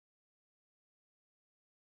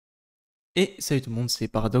Et salut tout le monde, c'est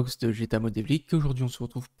Paradox de Mot De Passe. Aujourd'hui on se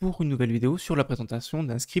retrouve pour une nouvelle vidéo sur la présentation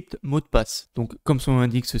d'un script mot de passe. Donc comme son nom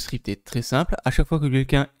l'indique, ce script est très simple. À chaque fois que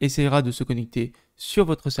quelqu'un essaiera de se connecter sur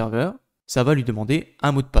votre serveur, ça va lui demander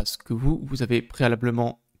un mot de passe que vous avez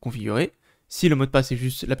préalablement configuré. Si le mot de passe est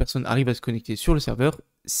juste, la personne arrive à se connecter sur le serveur.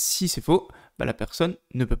 Si c'est faux, la personne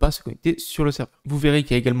ne peut pas se connecter sur le serveur. Vous verrez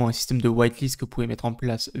qu'il y a également un système de whitelist que vous pouvez mettre en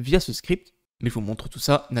place via ce script. Mais je vous montre tout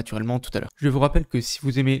ça naturellement tout à l'heure. Je vous rappelle que si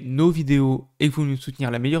vous aimez nos vidéos et que vous voulez nous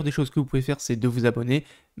soutenir, la meilleure des choses que vous pouvez faire, c'est de vous abonner,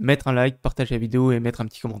 mettre un like, partager la vidéo et mettre un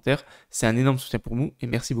petit commentaire. C'est un énorme soutien pour nous et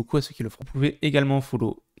merci beaucoup à ceux qui le feront. Vous pouvez également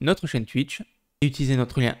follow notre chaîne Twitch et utiliser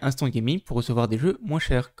notre lien Instant Gaming pour recevoir des jeux moins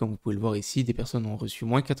chers. Comme vous pouvez le voir ici, des personnes ont reçu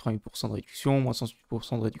moins 88% de réduction, moins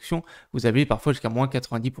 108% de réduction. Vous avez parfois jusqu'à moins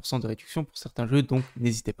 90% de réduction pour certains jeux, donc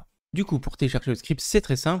n'hésitez pas. Du coup, pour télécharger le script, c'est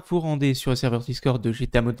très simple. Vous rendez sur le serveur Discord de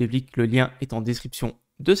Mot De Passe, le lien est en description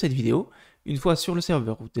de cette vidéo. Une fois sur le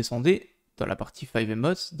serveur, vous descendez dans la partie Fivem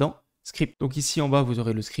Mods dans Script. Donc ici en bas, vous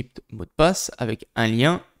aurez le script mot de passe avec un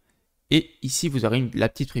lien. Et ici, vous aurez la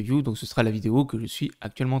petite preview, donc ce sera la vidéo que je suis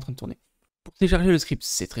actuellement en train de tourner. Pour télécharger le script,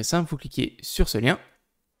 c'est très simple. Vous cliquez sur ce lien.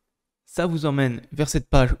 Ça vous emmène vers cette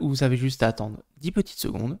page où vous avez juste à attendre 10 petites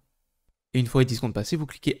secondes. Et une fois les 10 secondes passées, vous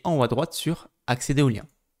cliquez en haut à droite sur accéder au lien.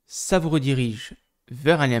 Ça vous redirige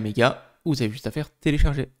vers un lien méga où vous avez juste à faire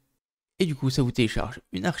télécharger. Et du coup, ça vous télécharge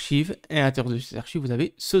une archive et à l'intérieur de cette archive, vous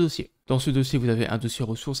avez ce dossier. Dans ce dossier, vous avez un dossier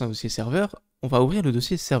ressources, un dossier serveur. On va ouvrir le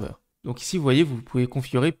dossier serveur. Donc ici, vous voyez, vous pouvez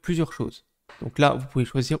configurer plusieurs choses. Donc là, vous pouvez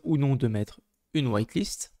choisir ou non de mettre une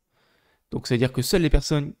whitelist. Donc ça veut dire que seules les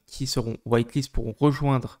personnes qui seront whitelist pourront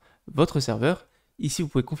rejoindre votre serveur. Ici, vous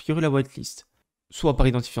pouvez configurer la whitelist. Soit par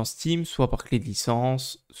identifiant Steam, soit par clé de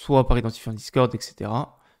licence, soit par identifiant Discord, etc.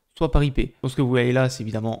 Soit par IP. Donc ce que vous voyez là, c'est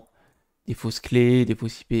évidemment des fausses clés, des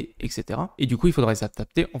fausses IP, etc. Et du coup, il faudra les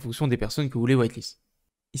adapter en fonction des personnes que vous voulez whitelist.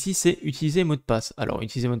 Ici, c'est utiliser mot de passe. Alors,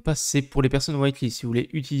 utiliser mot de passe, c'est pour les personnes whitelist. Si vous voulez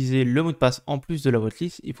utiliser le mot de passe en plus de la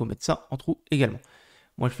whitelist, il faut mettre ça en trou également.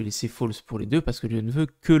 Moi, je vais laisser false pour les deux parce que je ne veux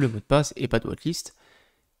que le mot de passe et pas de whitelist.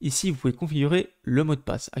 Ici, vous pouvez configurer le mot de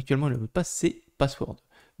passe. Actuellement, le mot de passe, c'est password.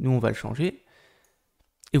 Nous, on va le changer.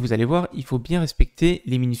 Et vous allez voir, il faut bien respecter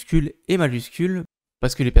les minuscules et majuscules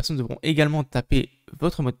parce que les personnes devront également taper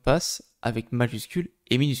votre mot de passe avec majuscules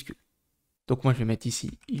et minuscules. Donc moi je vais mettre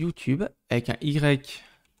ici YouTube avec un Y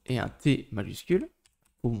et un T majuscule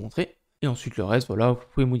pour vous montrer. Et ensuite le reste, voilà, vous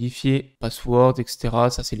pouvez modifier password, etc.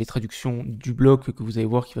 Ça c'est les traductions du bloc que vous allez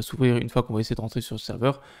voir qui va s'ouvrir une fois qu'on va essayer de rentrer sur le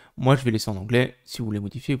serveur. Moi je vais laisser en anglais. Si vous voulez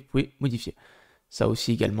modifier, vous pouvez modifier. Ça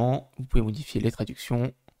aussi également, vous pouvez modifier les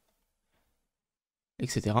traductions,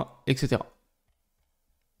 etc., etc.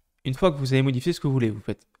 Une fois que vous avez modifié ce que vous voulez, vous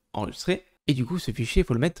faites enregistrer. Et du coup, ce fichier, il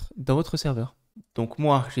faut le mettre dans votre serveur. Donc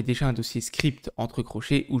moi, j'ai déjà un dossier script entre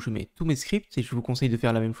crochets où je mets tous mes scripts. Et je vous conseille de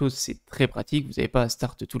faire la même chose, c'est très pratique. Vous n'avez pas à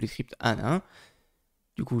start tous les scripts un à un.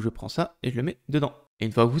 Du coup, je prends ça et je le mets dedans. Et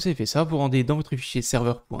une fois que vous avez fait ça, vous rendez dans votre fichier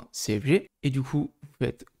serveur.cfg. Et du coup, vous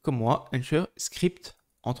faites comme moi, ensure script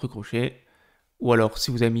entre crochets. Ou alors, si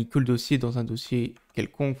vous avez mis que le dossier dans un dossier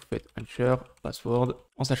quelconque, vous faites ensure password,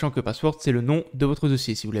 en sachant que password, c'est le nom de votre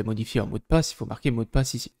dossier. Si vous l'avez modifié en mot de passe, il faut marquer mot de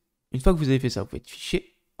passe ici. Une fois que vous avez fait ça, vous faites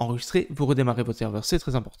fichier, enregistrer, vous redémarrez votre serveur, c'est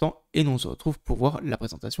très important. Et nous, on se retrouve pour voir la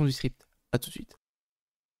présentation du script. A tout de suite.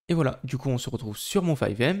 Et voilà, du coup, on se retrouve sur mon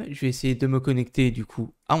Fivem. Je vais essayer de me connecter, du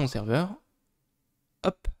coup, à mon serveur.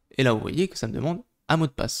 Hop, et là, vous voyez que ça me demande un mot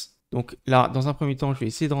de passe. Donc là, dans un premier temps, je vais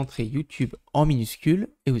essayer de rentrer YouTube en minuscule.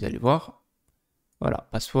 Et vous allez voir... Voilà,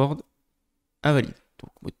 password invalide.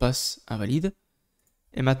 Donc mot de passe invalide.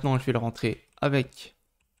 Et maintenant, je vais le rentrer avec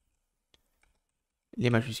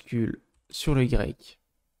les majuscules sur le Y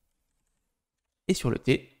et sur le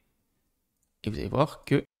T. Et vous allez voir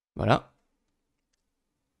que, voilà,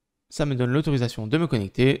 ça me donne l'autorisation de me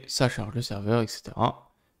connecter, ça charge le serveur, etc.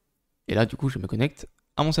 Et là, du coup, je me connecte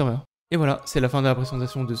à mon serveur. Et voilà, c'est la fin de la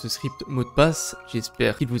présentation de ce script mot de passe.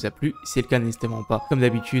 J'espère qu'il vous a plu. Si c'est le cas, n'hésitez pas, comme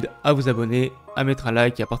d'habitude, à vous abonner, à mettre un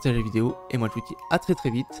like et à partager la vidéo. Et moi, je vous dis à très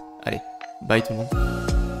vite. Allez, bye tout le monde.